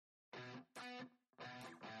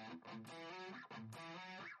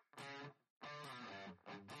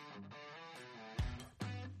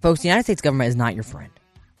Folks, the United States government is not your friend.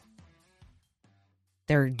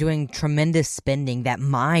 They're doing tremendous spending that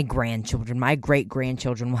my grandchildren, my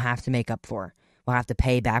great-grandchildren will have to make up for, will have to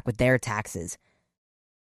pay back with their taxes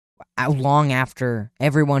long after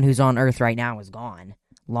everyone who's on Earth right now is gone.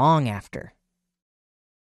 Long after.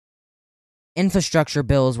 Infrastructure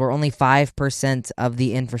bills where only 5% of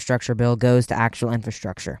the infrastructure bill goes to actual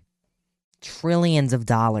infrastructure. Trillions of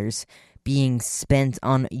dollars being spent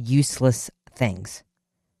on useless things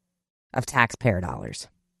of taxpayer dollars.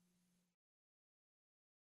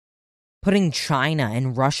 Putting China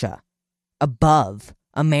and Russia above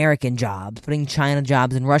American jobs, putting China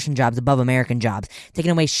jobs and Russian jobs above American jobs,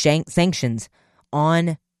 taking away sanctions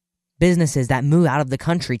on businesses that move out of the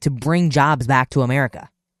country to bring jobs back to America.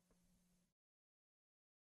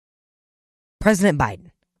 President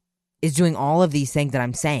Biden is doing all of these things that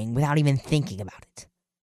I'm saying without even thinking about it.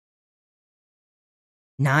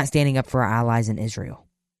 Not standing up for our allies in Israel.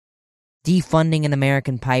 Defunding an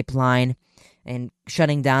American pipeline and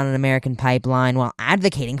shutting down an American pipeline while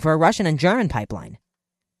advocating for a Russian and German pipeline.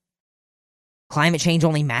 Climate change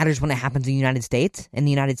only matters when it happens in the United States.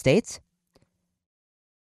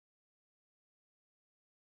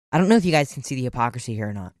 I don't know if you guys can see the hypocrisy here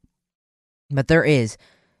or not, but there is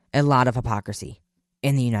a lot of hypocrisy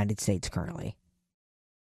in the United States currently.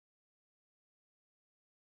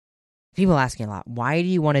 People asking a lot, why do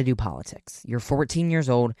you want to do politics? You're 14 years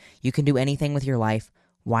old. You can do anything with your life.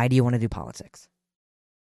 Why do you want to do politics?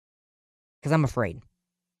 Because I'm afraid.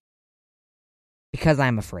 Because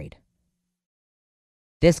I'm afraid.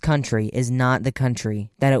 This country is not the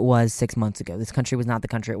country that it was 6 months ago. This country was not the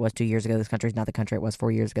country it was 2 years ago. This country is not the country it was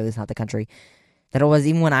 4 years ago. This is not the country that it was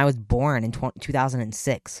even when I was born in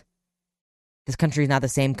 2006. This country is not the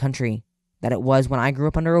same country that it was when I grew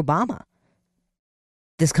up under Obama.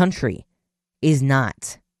 This country is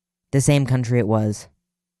not the same country it was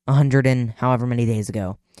 100 and however many days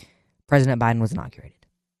ago President Biden was inaugurated.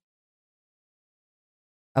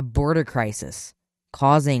 A border crisis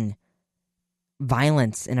causing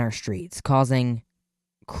violence in our streets, causing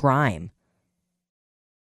crime.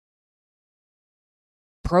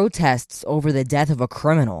 Protests over the death of a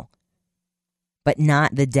criminal, but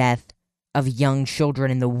not the death of young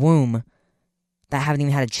children in the womb that haven't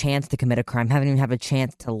even had a chance to commit a crime, haven't even had a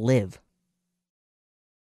chance to live.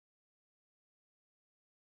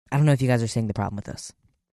 I don't know if you guys are seeing the problem with this.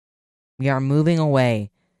 We are moving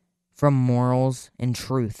away from morals and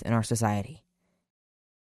truth in our society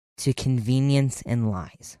to convenience and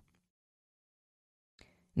lies.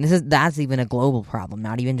 And that's even a global problem,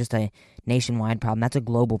 not even just a nationwide problem. That's a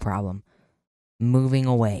global problem. Moving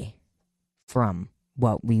away from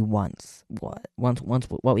what we once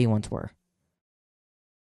were.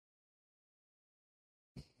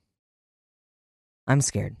 I'm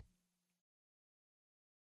scared.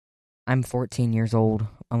 I'm 14 years old,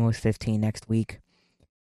 almost 15 next week,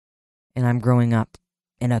 and I'm growing up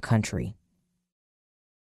in a country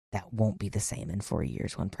that won't be the same in 4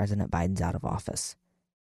 years when President Biden's out of office.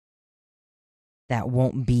 That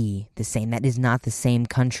won't be the same. That is not the same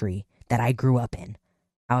country that I grew up in,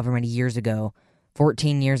 however many years ago,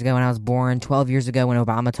 14 years ago when I was born, 12 years ago when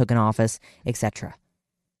Obama took an office, etc.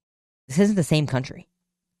 This isn't the same country.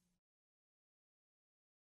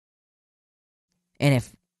 And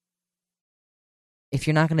if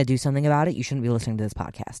you're not going to do something about it, you shouldn't be listening to this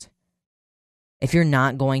podcast. If you're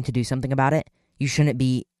not going to do something about it, you shouldn't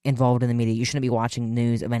be involved in the media. You shouldn't be watching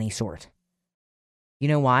news of any sort. You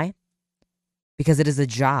know why? Because it is the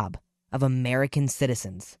job of American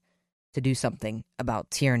citizens to do something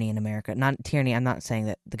about tyranny in America. Not tyranny, I'm not saying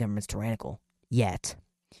that the government's tyrannical yet.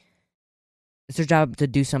 It's their job to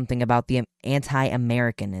do something about the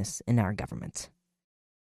anti-Americanness in our government.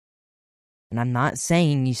 And I'm not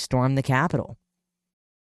saying you storm the Capitol.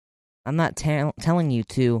 I'm not telling you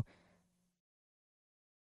to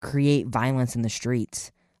create violence in the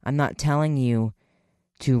streets. I'm not telling you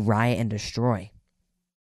to riot and destroy.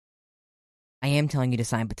 I am telling you to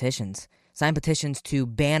sign petitions. Sign petitions to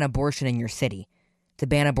ban abortion in your city, to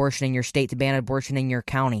ban abortion in your state, to ban abortion in your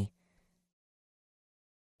county.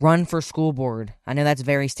 Run for school board. I know that's a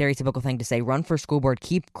very stereotypical thing to say. Run for school board.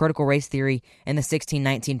 Keep critical race theory and the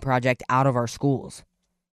 1619 Project out of our schools.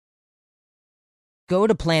 Go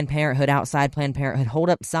to Planned Parenthood, outside Planned Parenthood. Hold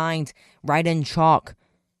up signs. Write in chalk.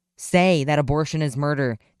 Say that abortion is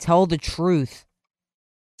murder. Tell the truth.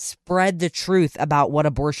 Spread the truth about what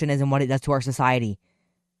abortion is and what it does to our society.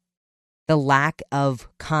 The lack of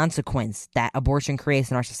consequence that abortion creates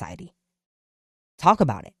in our society. Talk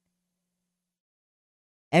about it.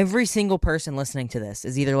 Every single person listening to this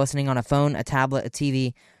is either listening on a phone, a tablet, a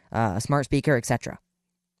TV, a smart speaker, etc.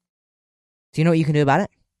 Do you know what you can do about it?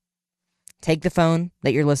 Take the phone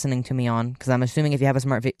that you're listening to me on, because I'm assuming if you have a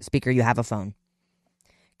smart speaker, you have a phone.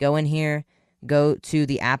 Go in here, go to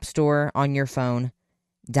the App Store on your phone,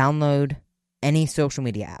 download any social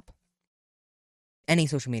media app. Any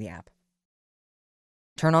social media app.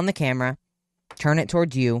 Turn on the camera, turn it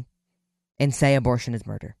towards you, and say abortion is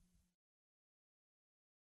murder.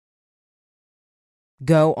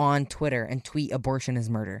 Go on Twitter and tweet abortion is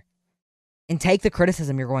murder. And take the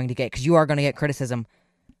criticism you're going to get, because you are going to get criticism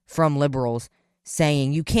from liberals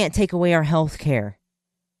saying you can't take away our health care.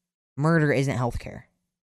 Murder isn't health care.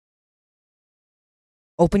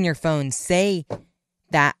 Open your phone, say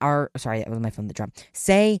that that was my phone that dropped.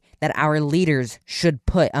 Say that our leaders should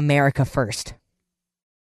put America first.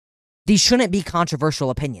 These shouldn't be controversial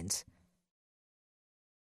opinions.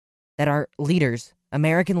 That our leaders,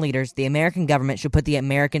 American leaders, the American government should put the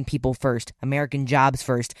American people first, American jobs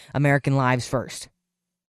first, American lives first.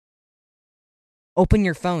 Open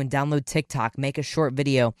your phone, download TikTok, make a short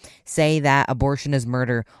video, say that abortion is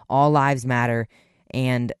murder, all lives matter,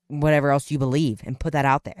 and whatever else you believe, and put that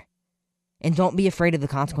out there. And don't be afraid of the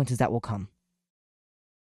consequences that will come.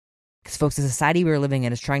 Because, folks, the society we're living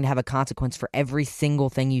in is trying to have a consequence for every single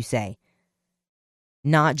thing you say.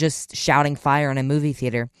 Not just shouting fire in a movie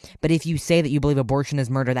theater, but if you say that you believe abortion is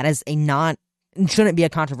murder, that is shouldn't be a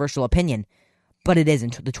controversial opinion, but it is in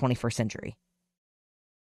the 21st century.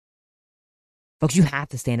 Folks, you have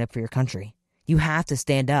to stand up for your country. You have to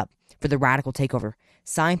stand up for the radical takeover.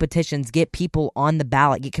 Sign petitions, get people on the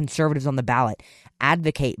ballot, get conservatives on the ballot.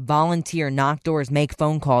 Advocate, volunteer, knock doors, make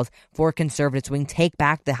phone calls for conservatives so we can take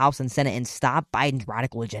back the House and Senate and stop Biden's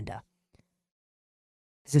radical agenda.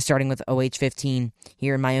 This is starting with OH-15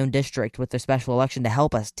 here in my own district with the special election to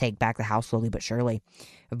help us take back the House slowly but surely.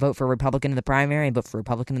 Vote for Republican in the primary and vote for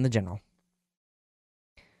Republican in the general.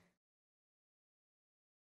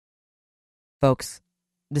 Folks,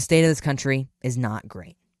 the state of this country is not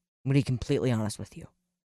great. I'm going to be completely honest with you.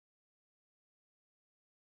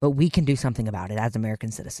 But we can do something about it as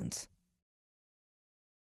American citizens.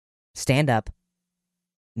 Stand up,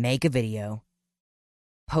 make a video,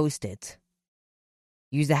 post it,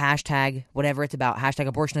 use the hashtag, whatever it's about, hashtag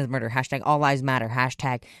abortion is murder, hashtag all lives matter,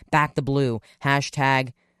 hashtag back the blue,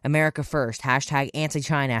 hashtag America first, hashtag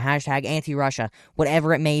anti-China, hashtag anti-Russia,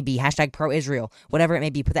 whatever it may be, hashtag pro-Israel, whatever it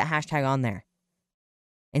may be, put that hashtag on there.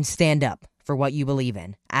 And stand up for what you believe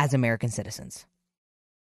in as American citizens.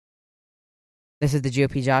 This is the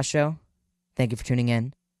GOP Josh Show. Thank you for tuning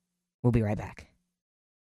in. We'll be right back.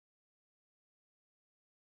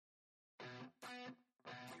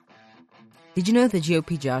 Did you know that the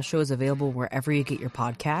GOP Josh Show is available wherever you get your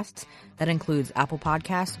podcasts? That includes Apple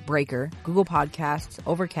Podcasts, Breaker, Google Podcasts,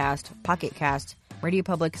 Overcast, Pocket Cast, Radio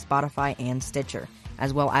Public, Spotify, and Stitcher,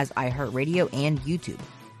 as well as iHeartRadio and YouTube.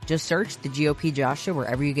 Just search the GOP Josh Show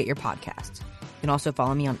wherever you get your podcasts. You can also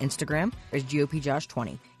follow me on Instagram as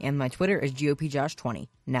GOPJosh20, and my Twitter is GOPJosh20.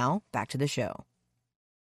 Now, back to the show.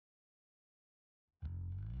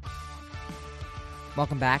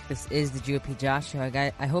 Welcome back. This is the GOP Josh Show.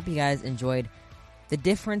 I hope you guys enjoyed the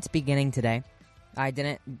difference beginning today. I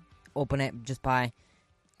didn't open it just by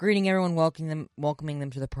greeting everyone, welcoming them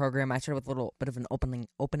to the program. I started with a little bit of an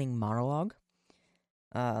opening monologue.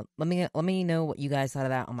 Let me know what you guys thought of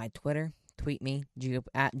that on my Twitter. Tweet me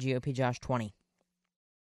at GOPJosh20.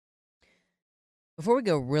 Before we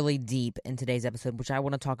go really deep in today's episode, which I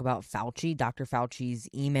want to talk about Fauci, Dr. Fauci's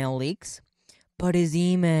email leaks, but his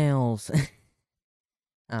emails.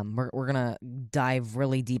 We're gonna dive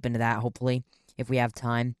really deep into that, hopefully, if we have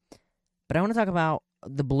time. But I want to talk about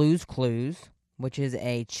the Blues Clues, which is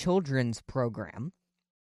a children's program,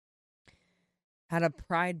 had a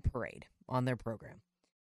pride parade on their program.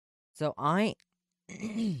 So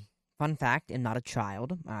fun fact, am not a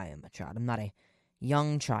child. I am a child. I'm not a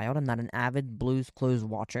young child. I'm not an avid Blues Clues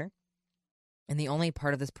watcher. And the only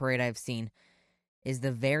part of this parade I've seen is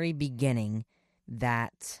the very beginning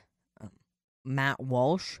that Matt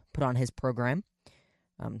Walsh put on his program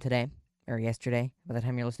today, or yesterday, by the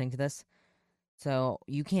time you're listening to this. So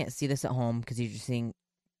you can't see this at home because you're just seeing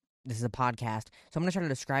this is a podcast. So I'm going to try to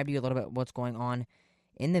describe to you a little bit what's going on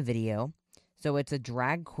in the video. So it's a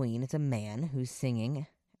drag queen. It's a man who's singing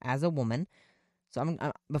as a woman. So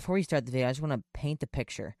before we start the video, I just want to paint the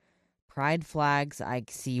picture. Pride flags. I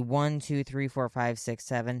see 1, 2, 3, 4, 5, 6,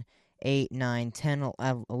 7, 8, 9, 10,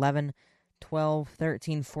 11, 12,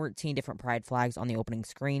 13, 14 different pride flags on the opening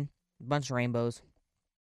screen. A bunch of rainbows.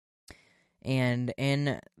 And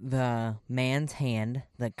in the man's hand,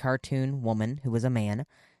 the cartoon woman, who was a man's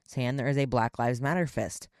hand, there is a Black Lives Matter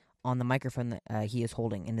fist on the microphone that he is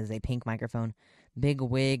holding. And it is a pink microphone. Big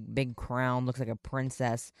wig, big crown, looks like a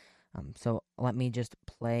princess. So let me just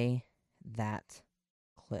play that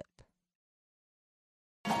clip.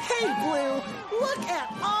 Hey, Blue, look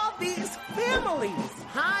at all these families.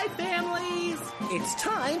 Hi, families. It's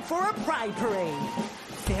time for a pride parade.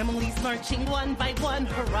 Families marching one by one,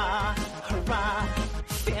 hurrah, hurrah.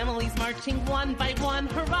 Families marching one by one,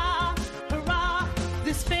 hurrah, hurrah.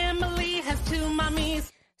 This family has two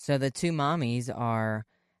mommies. So the two mommies are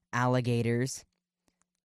alligators.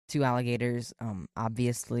 Two alligators.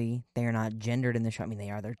 Obviously, they are not gendered in the show. I mean,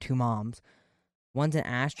 they are. They're two moms. One's an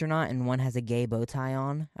astronaut and one has a gay bow tie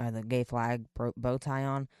on, the gay flag bow tie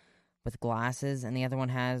on with glasses. And the other one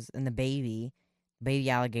has, and the baby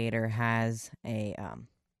alligator has a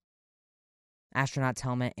astronaut's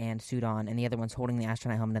helmet and suit on, and the other one's holding the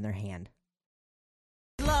astronaut helmet in their hand.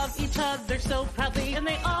 Love each other so proudly, and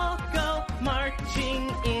they all go marching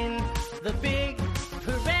in the big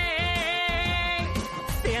parade.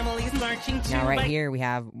 Families marching too. Now, right here, we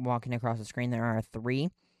have, walking across the screen, there are 3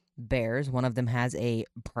 bears. One of them has a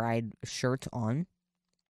pride shirt on.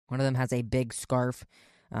 One of them has a big scarf,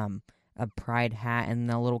 a pride hat, and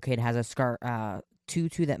the little kid has a scarf,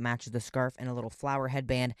 tutu that matches the scarf, and a little flower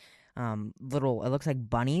headband. It looks like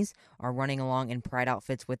bunnies are running along in pride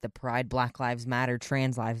outfits with the Pride, Black Lives Matter,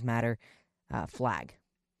 Trans Lives Matter flag.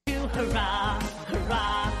 Hurrah,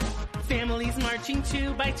 hurrah. Families marching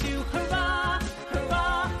 2 by 2, hurrah,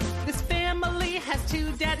 hurrah. This family has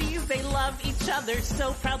 2 daddies. They love each other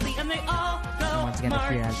so proudly, and they all go Once again, the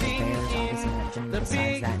three has the marching bears, obviously not gender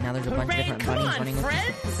besides that. Now there's a bunch of different bunnies running with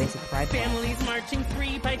the basic pride flag. Families marching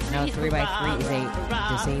 3 by 3. Now 3 by 3 is a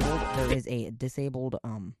hurrah. disabled. There is a disabled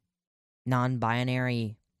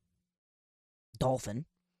non-binary dolphin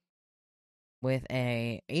with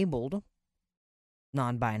a abled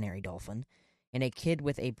non-binary dolphin and a kid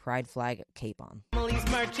with a pride flag cape on. Families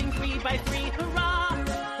marching 3 by 3, hurrah,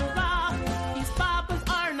 hurrah. These babas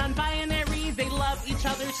are non-binary. They love each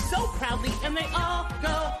other so proudly, and they all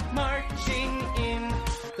go marching in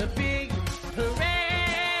the big parade.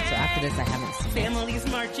 So after this, I haven't seen Families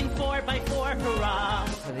marching 4 by 4, hurrah,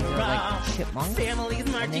 So these hurrah. are like chipmunks. Families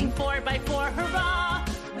marching 4 by 4, hurrah,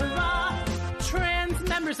 hurrah. Trans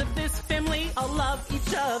members of this family all love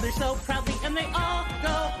each other so proudly, and they all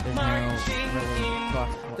go There's marching no really in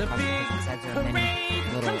talk the about big besides there are many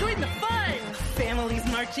parade. little- Come join the fun. Families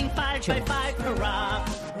marching 5 by 5, hurrah,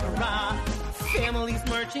 hurrah. Families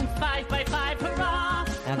marching 5 by 5, hurrah,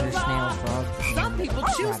 Now there's hurrah. snails, frogs, Some and people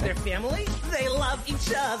choose their rabbits. family. They love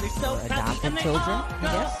each other so Or proudly, adopted and they children, all I go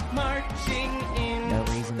guess. marching in No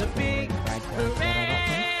reason the for big pride flag, but I don't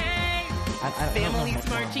think. I don't know Families much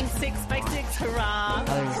more on marching this. 6 by 6, hurrah,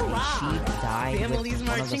 There's a hurrah. sheep died Families with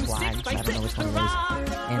one of the marching 6 flags. by I don't know 6, which one it hurrah, is.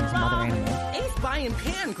 And some other animal. Ace, Bi, and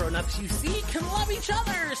Pan grown-ups you see can love each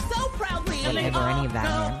other so proudly, and they Whatever all any of that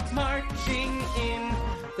go meant. marching in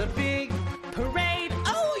the big parade.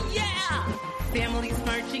 Oh yeah! Families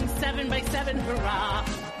marching 7 by 7, hurrah,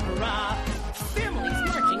 hurrah. Families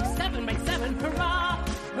marching 7 by 7, hurrah,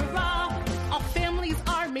 hurrah. All families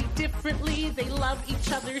are made differently. They love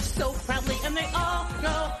each other so proudly, and they all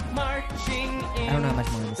go marching in I don't know how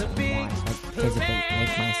much more of this the I can big watch. Like, physically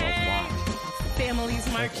make myself watch. Families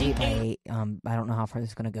Like marching 8 by 8. I don't know how far this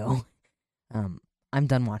is going to go. I'm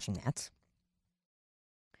done watching that.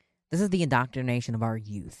 This is the indoctrination of our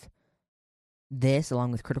youth. This,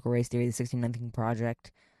 along with critical race theory, the 1619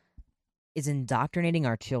 Project, is indoctrinating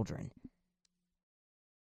our children.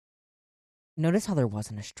 Notice how there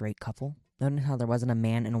wasn't a straight couple. Notice how there wasn't a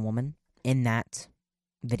man and a woman in that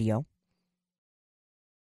video.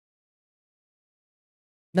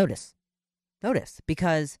 Notice,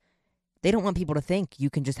 because they don't want people to think you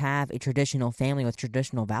can just have a traditional family with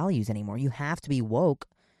traditional values anymore. You have to be woke,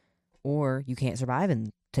 or you can't survive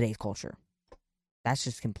in today's culture. That's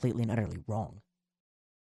just completely and utterly wrong.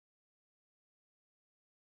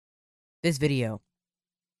 This video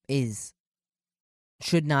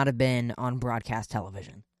should not have been on broadcast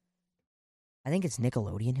television. I think it's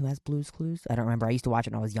Nickelodeon who has Blue's Clues. I don't remember. I used to watch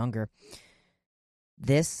it when I was younger.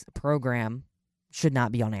 This program should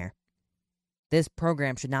not be on air. This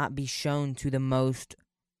program should not be shown to the most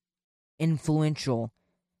influential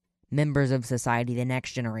members of society, the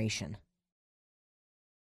next generation.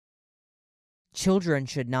 Children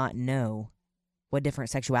should not know what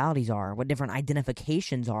different sexualities are, what different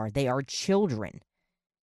identifications are. They are children.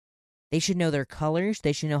 They should know their colors,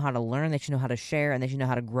 they should know how to learn, they should know how to share, and they should know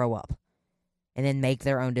how to grow up. And then make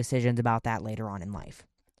their own decisions about that later on in life.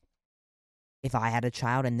 If I had a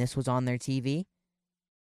child and this was on their TV,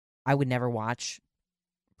 I would never watch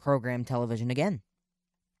program television again.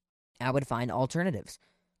 I would find alternatives.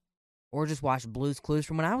 Or just watch Blue's Clues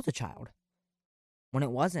from when I was a child. When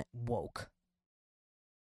it wasn't woke.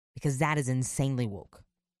 Because that is insanely woke.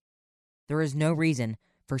 There is no reason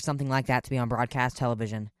for something like that to be on broadcast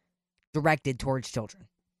television directed towards children.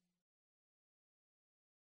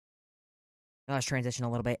 Now let's transition a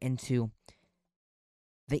little bit into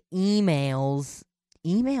the emails.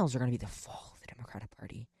 Emails are going to be the fall of the Democratic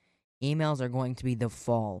Party. Emails are going to be the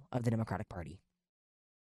fall of the Democratic Party.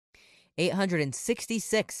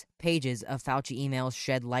 866 pages of Fauci emails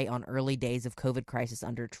shed light on early days of COVID crisis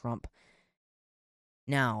under Trump.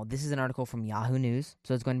 Now, this is an article from Yahoo News,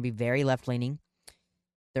 so it's going to be very left-leaning.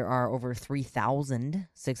 There are over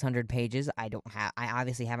 3,600 pages. I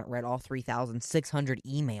obviously haven't read all 3,600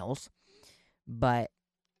 emails, but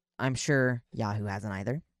I'm sure Yahoo hasn't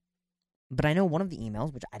either. But I know one of the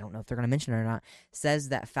emails, which I don't know if they're going to mention it or not, says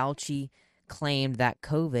that Fauci claimed that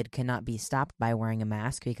COVID cannot be stopped by wearing a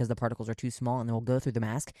mask because the particles are too small and they will go through the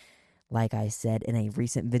mask. Like I said in a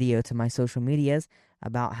recent video to my social medias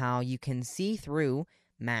about how you can see through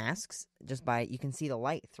masks you can see the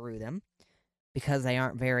light through them because they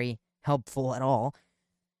aren't very helpful at all.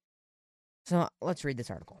 So let's read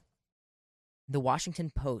this article. The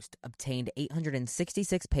Washington Post obtained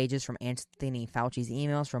 866 pages from Anthony Fauci's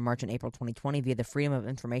emails from March and April 2020 via the Freedom of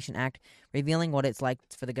Information Act, revealing what it's like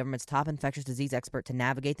for the government's top infectious disease expert to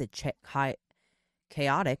navigate the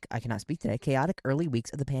chaotic early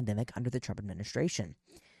weeks of the pandemic under the Trump administration.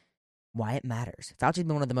 Why it matters. Fauci's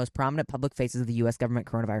been one of the most prominent public faces of the U.S. government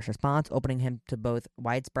coronavirus response, opening him to both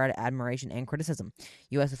widespread admiration and criticism.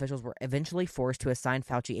 U.S. officials were eventually forced to assign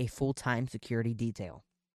Fauci a full-time security detail.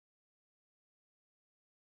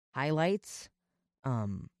 Highlights,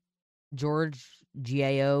 George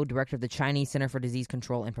Gao, director of the Chinese Center for Disease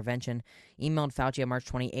Control and Prevention, emailed Fauci on March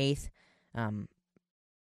 28th.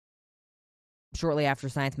 Shortly after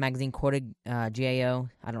Science magazine quoted Gao,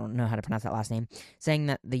 I don't know how to pronounce that last name, saying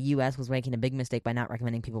that the U.S. was making a big mistake by not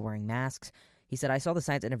recommending people wearing masks. He said, I saw the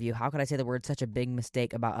Science interview. How could I say the word such a big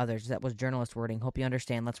mistake about others? That was journalist wording. Hope you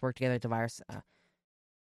understand. Let's work together to virus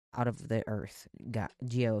out of the earth,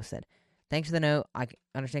 Gao said. Thanks for the note. I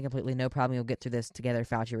understand completely. No problem. You'll get through this together,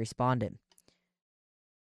 Fauci responded.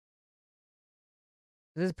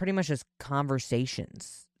 This is pretty much just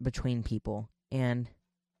conversations between people. And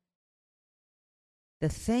the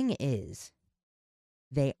thing is,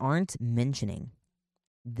 they aren't mentioning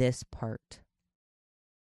this part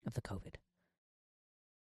of the COVID.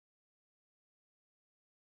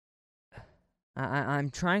 I'm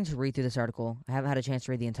trying to read through this article. I haven't had a chance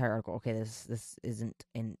to read the entire article. Okay, this isn't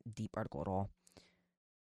a deep article at all.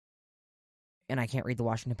 And I can't read the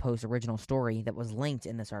Washington Post original story that was linked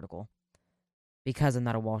in this article because I'm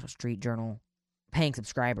not a Wall Street Journal paying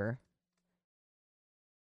subscriber.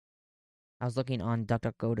 I was looking on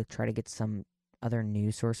DuckDuckGo to try to get some other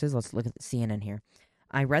news sources. Let's look at CNN here.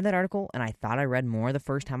 I read that article, and I thought I read more the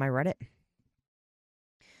first time I read it.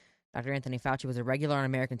 Dr. Anthony Fauci was a regular on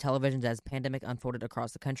American television as the pandemic unfolded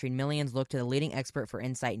across the country. Millions looked to the leading expert for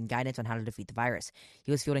insight and guidance on how to defeat the virus. He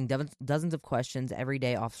was fielding dozens of questions every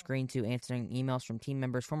day off screen to answering emails from team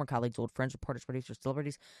members, former colleagues, old friends, reporters, producers,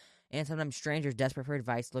 celebrities, and sometimes strangers desperate for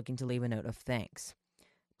advice looking to leave a note of thanks.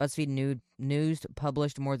 BuzzFeed News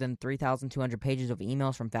published more than 3,200 pages of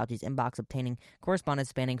emails from Fauci's inbox, obtaining correspondence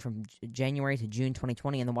spanning from January to June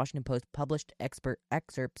 2020, and the Washington Post published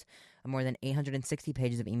excerpts of more than 860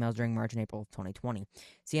 pages of emails during March and April of 2020.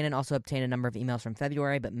 CNN also obtained a number of emails from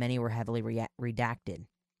February, but many were heavily redacted.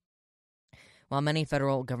 While many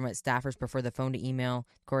federal government staffers prefer the phone to email,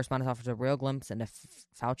 correspondence offers a real glimpse into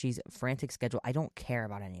Fauci's frantic schedule. I don't care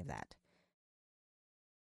about any of that.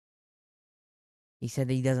 He said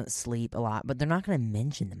that he doesn't sleep a lot, but they're not going to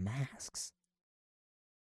mention the masks.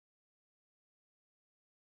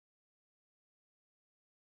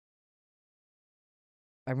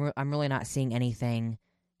 I'm really not seeing anything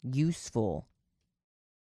useful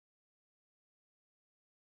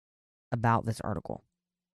about this article.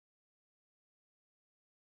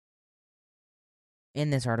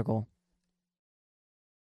 In this article,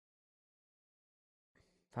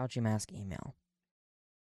 Fauci mask email.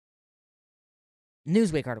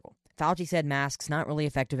 Newsweek article. Fauci said masks not really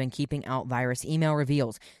effective in keeping out virus. Email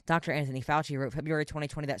reveals. Dr. Anthony Fauci wrote February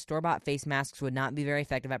 2020 that store-bought face masks would not be very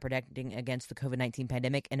effective at protecting against the COVID-19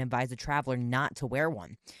 pandemic and advised the traveler not to wear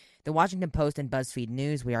one. The Washington Post and BuzzFeed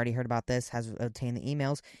News, we already heard about this, has obtained the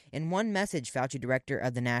emails. In one message, Fauci, director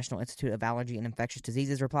of the National Institute of Allergy and Infectious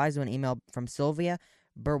Diseases, replies to an email from Sylvia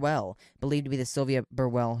Burwell, believed to be the Sylvia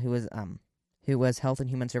Burwell who was Health and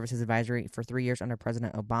Human Services Advisory for 3 years under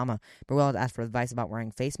President Obama. Burwell had asked for advice about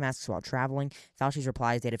wearing face masks while traveling. Fauci's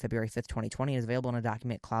reply is dated February 5th, 2020, and is available in a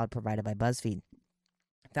document cloud provided by BuzzFeed.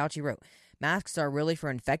 Fauci wrote, Masks are really for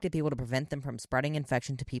infected people to prevent them from spreading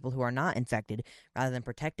infection to people who are not infected, rather than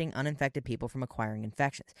protecting uninfected people from acquiring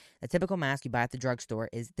infections. The typical mask you buy at the drugstore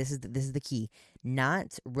is this is the key,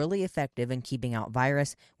 not really effective in keeping out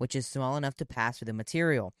virus, which is small enough to pass through the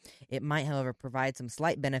material. It might, however, provide some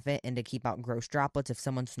slight benefit and to keep out gross droplets if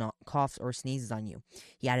someone coughs or sneezes on you.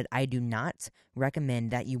 He added, I do not recommend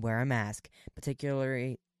that you wear a mask,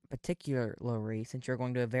 particularly since you're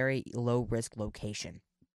going to a very low-risk location.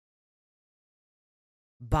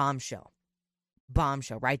 Bombshell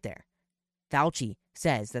right there. Fauci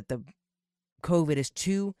says that the COVID is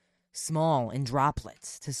too small in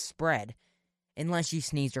droplets to spread unless you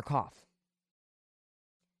sneeze or cough.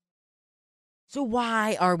 So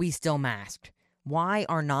why are we still masked? Why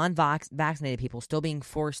are non-vaccinated people still being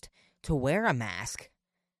forced to wear a mask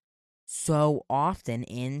so often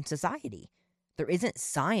in society? There isn't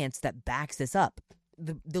science that backs this up.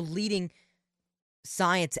 The leading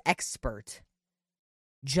science expert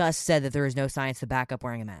just said that there is no science to back up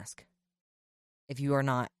wearing a mask if you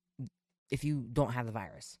don't have the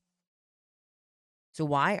virus. So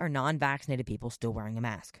why are non-vaccinated people still wearing a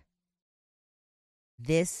mask?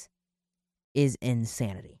 This is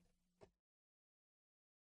insanity.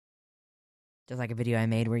 Just like a video I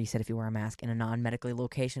made where you said if you wear a mask in a non-medically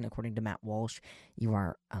location, according to Matt Walsh, you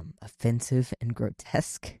are offensive and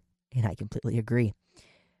grotesque. And I completely agree.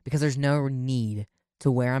 Because there's no need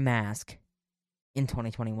to wear a mask in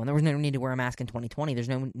 2021. There was no need to wear a mask in 2020. There's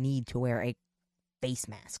no need to wear a face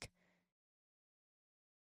mask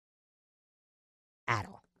at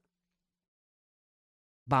all.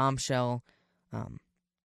 Bombshell.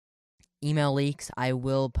 Email leaks. I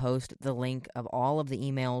will post the link of all of the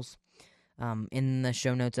emails in the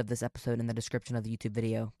show notes of this episode, in the description of the YouTube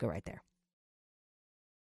video. Go right there.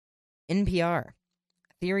 NPR.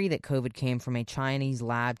 Theory that COVID came from a Chinese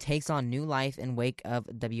lab takes on new life in wake of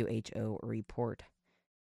WHO report.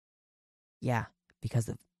 Yeah, because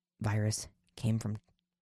the virus came from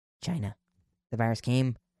China. The virus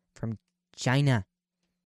came from China.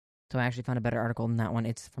 So I actually found a better article than that one.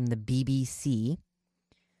 It's from the BBC.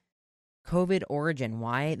 COVID origin,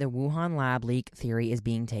 why the Wuhan lab leak theory is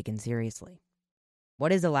being taken seriously.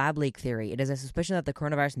 What is a lab leak theory? It is a suspicion that the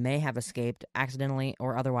coronavirus may have escaped, accidentally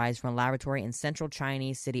or otherwise, from a laboratory in central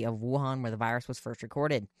Chinese city of Wuhan, where the virus was first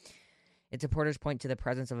recorded. Its reporters point to the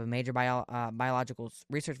presence of a major biological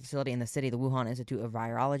research facility in the city. The Wuhan Institute of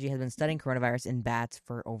Virology has been studying coronavirus in bats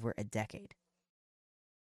for over a decade.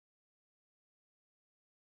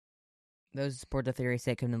 Those who support the theory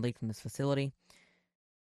say it could have been leaked from this facility.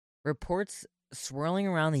 Reports swirling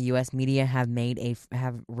around the U.S. media have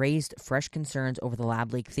raised fresh concerns over the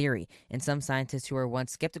lab leak theory, and some scientists who were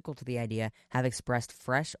once skeptical to the idea have expressed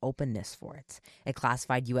fresh openness for it. A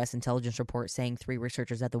classified U.S. intelligence report saying 3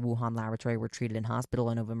 researchers at the Wuhan laboratory were treated in hospital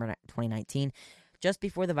in November 2019, just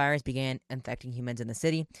before the virus began infecting humans in the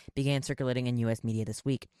city, began circulating in U.S. media this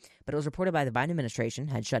week. But it was reported by the Biden administration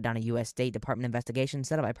had shut down a U.S. State Department investigation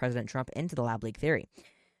set up by President Trump into the lab leak theory.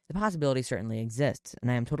 The possibility certainly exists,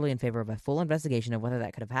 and I am totally in favor of a full investigation of whether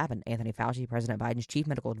that could have happened, Anthony Fauci, President Biden's chief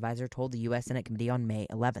medical advisor, told the U.S. Senate committee on May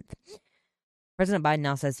 11th. President Biden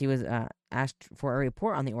now says he was asked for a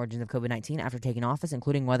report on the origins of COVID-19 after taking office,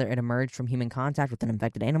 including whether it emerged from human contact with an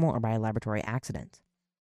infected animal or by a laboratory accident.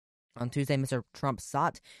 On Tuesday, Mr. Trump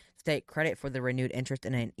sought to take credit for the renewed interest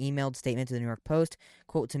in an emailed statement to the New York Post.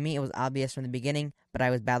 Quote, to me, it was obvious from the beginning, but I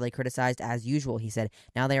was badly criticized as usual, he said.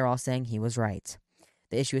 Now they are all saying he was right.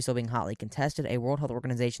 The issue is still being hotly contested. A World Health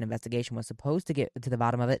Organization investigation was supposed to get to the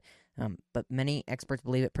bottom of it, but many experts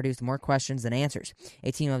believe it produced more questions than answers.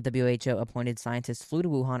 A team of WHO-appointed scientists flew to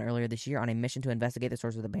Wuhan earlier this year on a mission to investigate the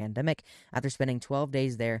source of the pandemic. After spending 12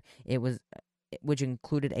 days there, which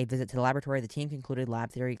included a visit to the laboratory, the team concluded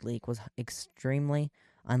lab theory leak was extremely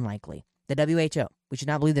unlikely. The WHO. We should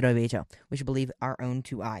not believe the WHO. We should believe our own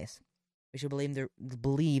 2 eyes. We should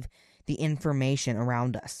believe the information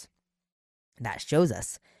around us. That shows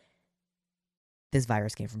us this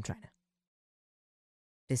virus came from China.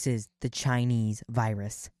 This is the Chinese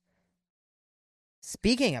virus.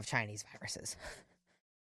 Speaking of Chinese viruses,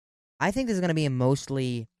 I think this is going to be a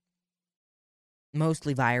mostly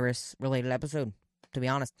virus-related episode, to be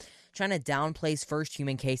honest. China downplays first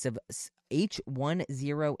human case of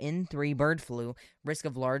H10N3 bird flu. Risk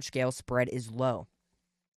of large-scale spread is low.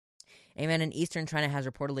 A man in eastern China has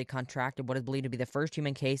reportedly contracted what is believed to be the first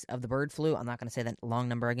human case of the bird flu. I'm not going to say that long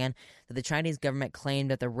number again. That the Chinese government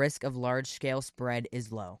claimed that the risk of large-scale spread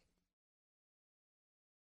is low.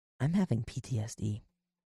 I'm having PTSD.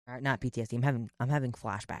 Not PTSD. I'm having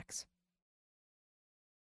flashbacks.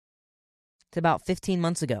 It's about 15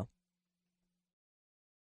 months ago.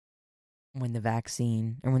 when the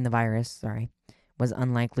virus, was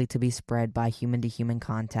unlikely to be spread by human-to-human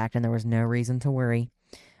contact, and there was no reason to worry.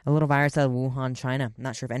 A little virus out of Wuhan, China. I'm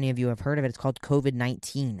not sure if any of you have heard of it. It's called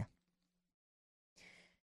COVID-19.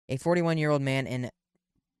 A 41-year-old man in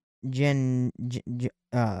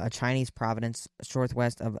a Chinese province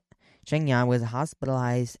northwest of Shenyang was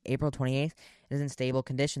hospitalized April 28th. It is in stable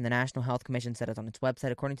condition, the National Health Commission said it on its website,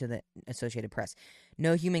 according to the Associated Press.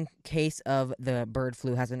 No human case of the bird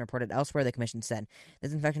flu has been reported elsewhere, the commission said.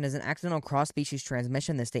 This infection is an accidental cross-species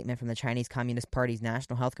transmission. The statement from the Chinese Communist Party's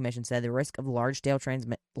National Health Commission said the risk of large-scale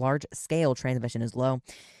transmission is low.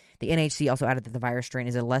 The NHC also added that the virus strain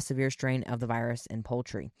is a less severe strain of the virus in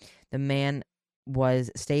poultry. The man was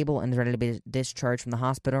stable and is ready to be discharged from the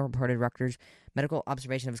hospital, reported Rutgers. Medical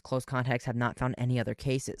observation of his close contacts have not found any other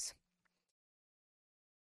cases.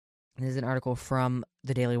 This is an article from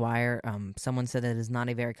the Daily Wire. Someone said that it is not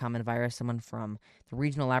a very common virus. Someone from the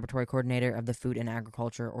Regional Laboratory Coordinator of the Food and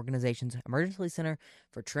Agriculture Organization's Emergency Center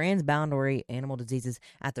for Transboundary Animal Diseases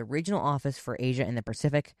at the Regional Office for Asia and the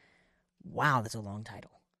Pacific. Wow, that's a long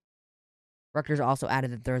title. Rutgers also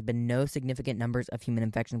added that there has been no significant numbers of human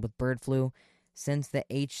infections with bird flu since the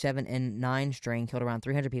H7N9 strain killed around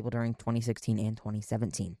 300 people during 2016 and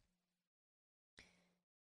 2017.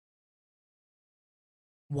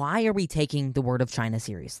 Why are we taking the word of China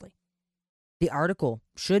seriously? The article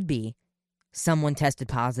should be, someone tested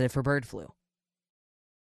positive for bird flu.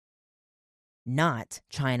 Not,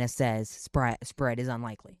 China says spread is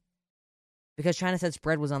unlikely. Because China said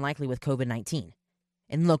spread was unlikely with COVID-19.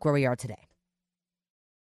 And look where we are today.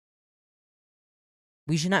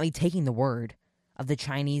 We should not be taking the word of the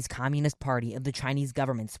Chinese Communist Party, of the Chinese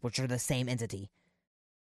governments, which are the same entity.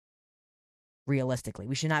 Realistically,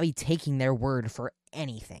 we should not be taking their word for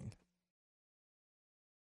anything.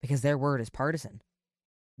 Because their word is partisan.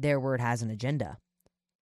 Their word has an agenda.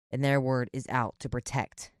 And their word is out to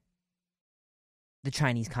protect the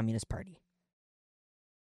Chinese Communist Party.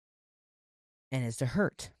 And is to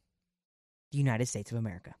hurt the United States of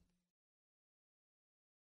America.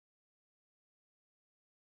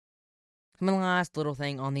 And the last little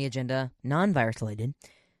thing on the agenda, non-virus related.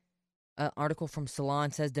 An article from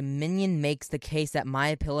Salon says Dominion makes the case that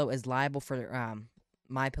MyPillow is liable for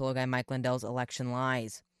MyPillow guy Mike Lindell's election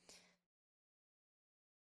lies.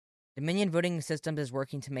 Dominion Voting Systems is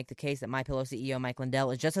working to make the case that MyPillow CEO Mike Lindell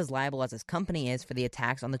is just as liable as his company is for the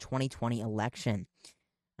attacks on the 2020 election.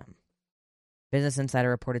 Business Insider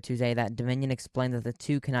reported Tuesday that Dominion explained that the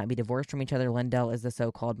two cannot be divorced from each other. Lindell is the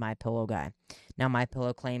so-called MyPillow guy. Now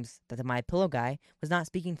MyPillow claims that the MyPillow guy was not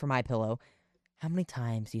speaking for MyPillow. How many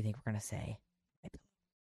times do you think we're going to say MyPillow?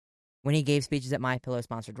 When he gave speeches at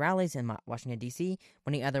MyPillow-sponsored rallies in Washington, D.C.,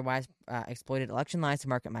 when he otherwise exploited election lies to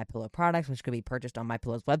market MyPillow products, which could be purchased on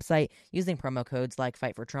MyPillow's website using promo codes like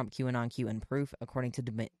Fight for Trump, QAnon, Q, and Proof, according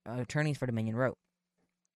to attorneys for Dominion wrote.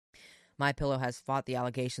 MyPillow has fought the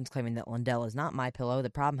allegations, claiming that Lindell is not MyPillow.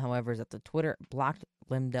 The problem, however, is that the Twitter blocked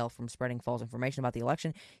Lindell from spreading false information about the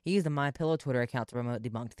election. He used the MyPillow Twitter account to promote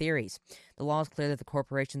debunked theories. The law is clear that the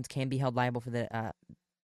corporations can be held liable for the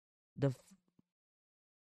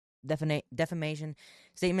defamation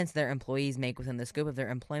statements their employees make within the scope of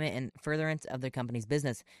their employment and furtherance of their company's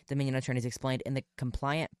business. Dominion attorneys explained, and the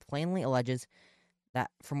complaint plainly alleges that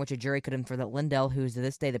from which a jury could infer that Lindell, who is to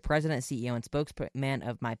this day the president, CEO, and spokesman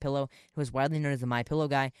of MyPillow, who is widely known as the MyPillow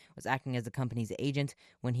guy, was acting as the company's agent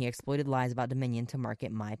when he exploited lies about Dominion to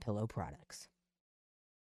market MyPillow products.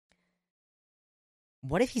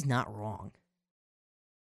 What if he's not wrong?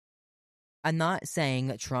 I'm not saying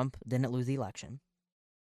that Trump didn't lose the election.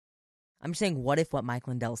 I'm saying, what if what Mike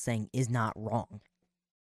Lindell is saying is not wrong?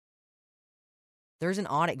 There's an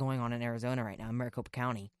audit going on in Arizona right now, in Maricopa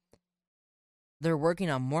County. They're working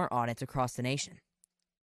on more audits across the nation.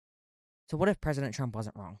 So what if President Trump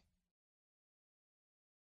wasn't wrong?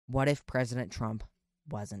 What if President Trump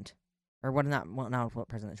wasn't? Or what if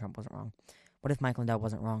President Trump wasn't wrong? What if Mike Lindell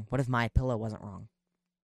wasn't wrong? What if MyPillow wasn't wrong?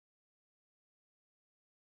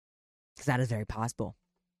 Because that is very possible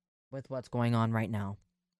with what's going on right now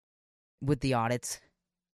with the audits.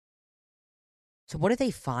 So what if they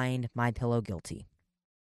find MyPillow guilty?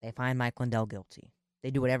 They find Mike Lindell guilty. They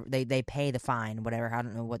do whatever, they pay the fine, whatever. I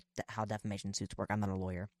don't know how defamation suits work. I'm not a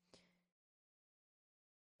lawyer.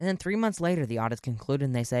 And then 3 months later, the audit's concluded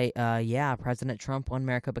and they say, yeah, President Trump won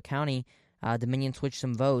Maricopa County, Dominion switched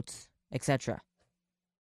some votes, etc.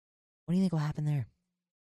 What do you think will happen there?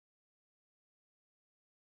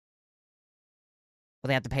 Will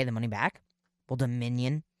they have to pay the money back? Will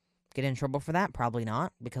Dominion get in trouble for that? Probably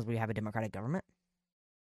not, because we have a Democratic government.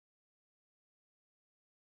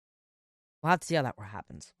 We'll have to see how that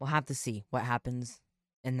happens. We'll have to see what happens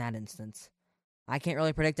in that instance. I can't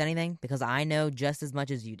really predict anything because I know just as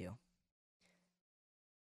much as you do.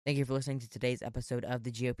 Thank you for listening to today's episode of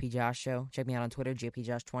the GOP Josh Show. Check me out on Twitter,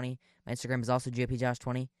 GOPJosh20. My Instagram is also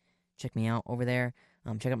GOPJosh20. Check me out over there.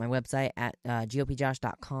 Check out my website at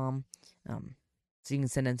gopjosh.com. So you can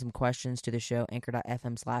send in some questions to the show,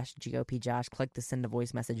 anchor.fm/GOPJosh. Click the send a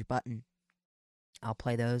voice message button. I'll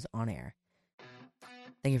play those on air.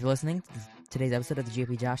 Thank you for listening to today's episode of the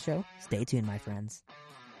GOP Josh Show. Stay tuned, my friends.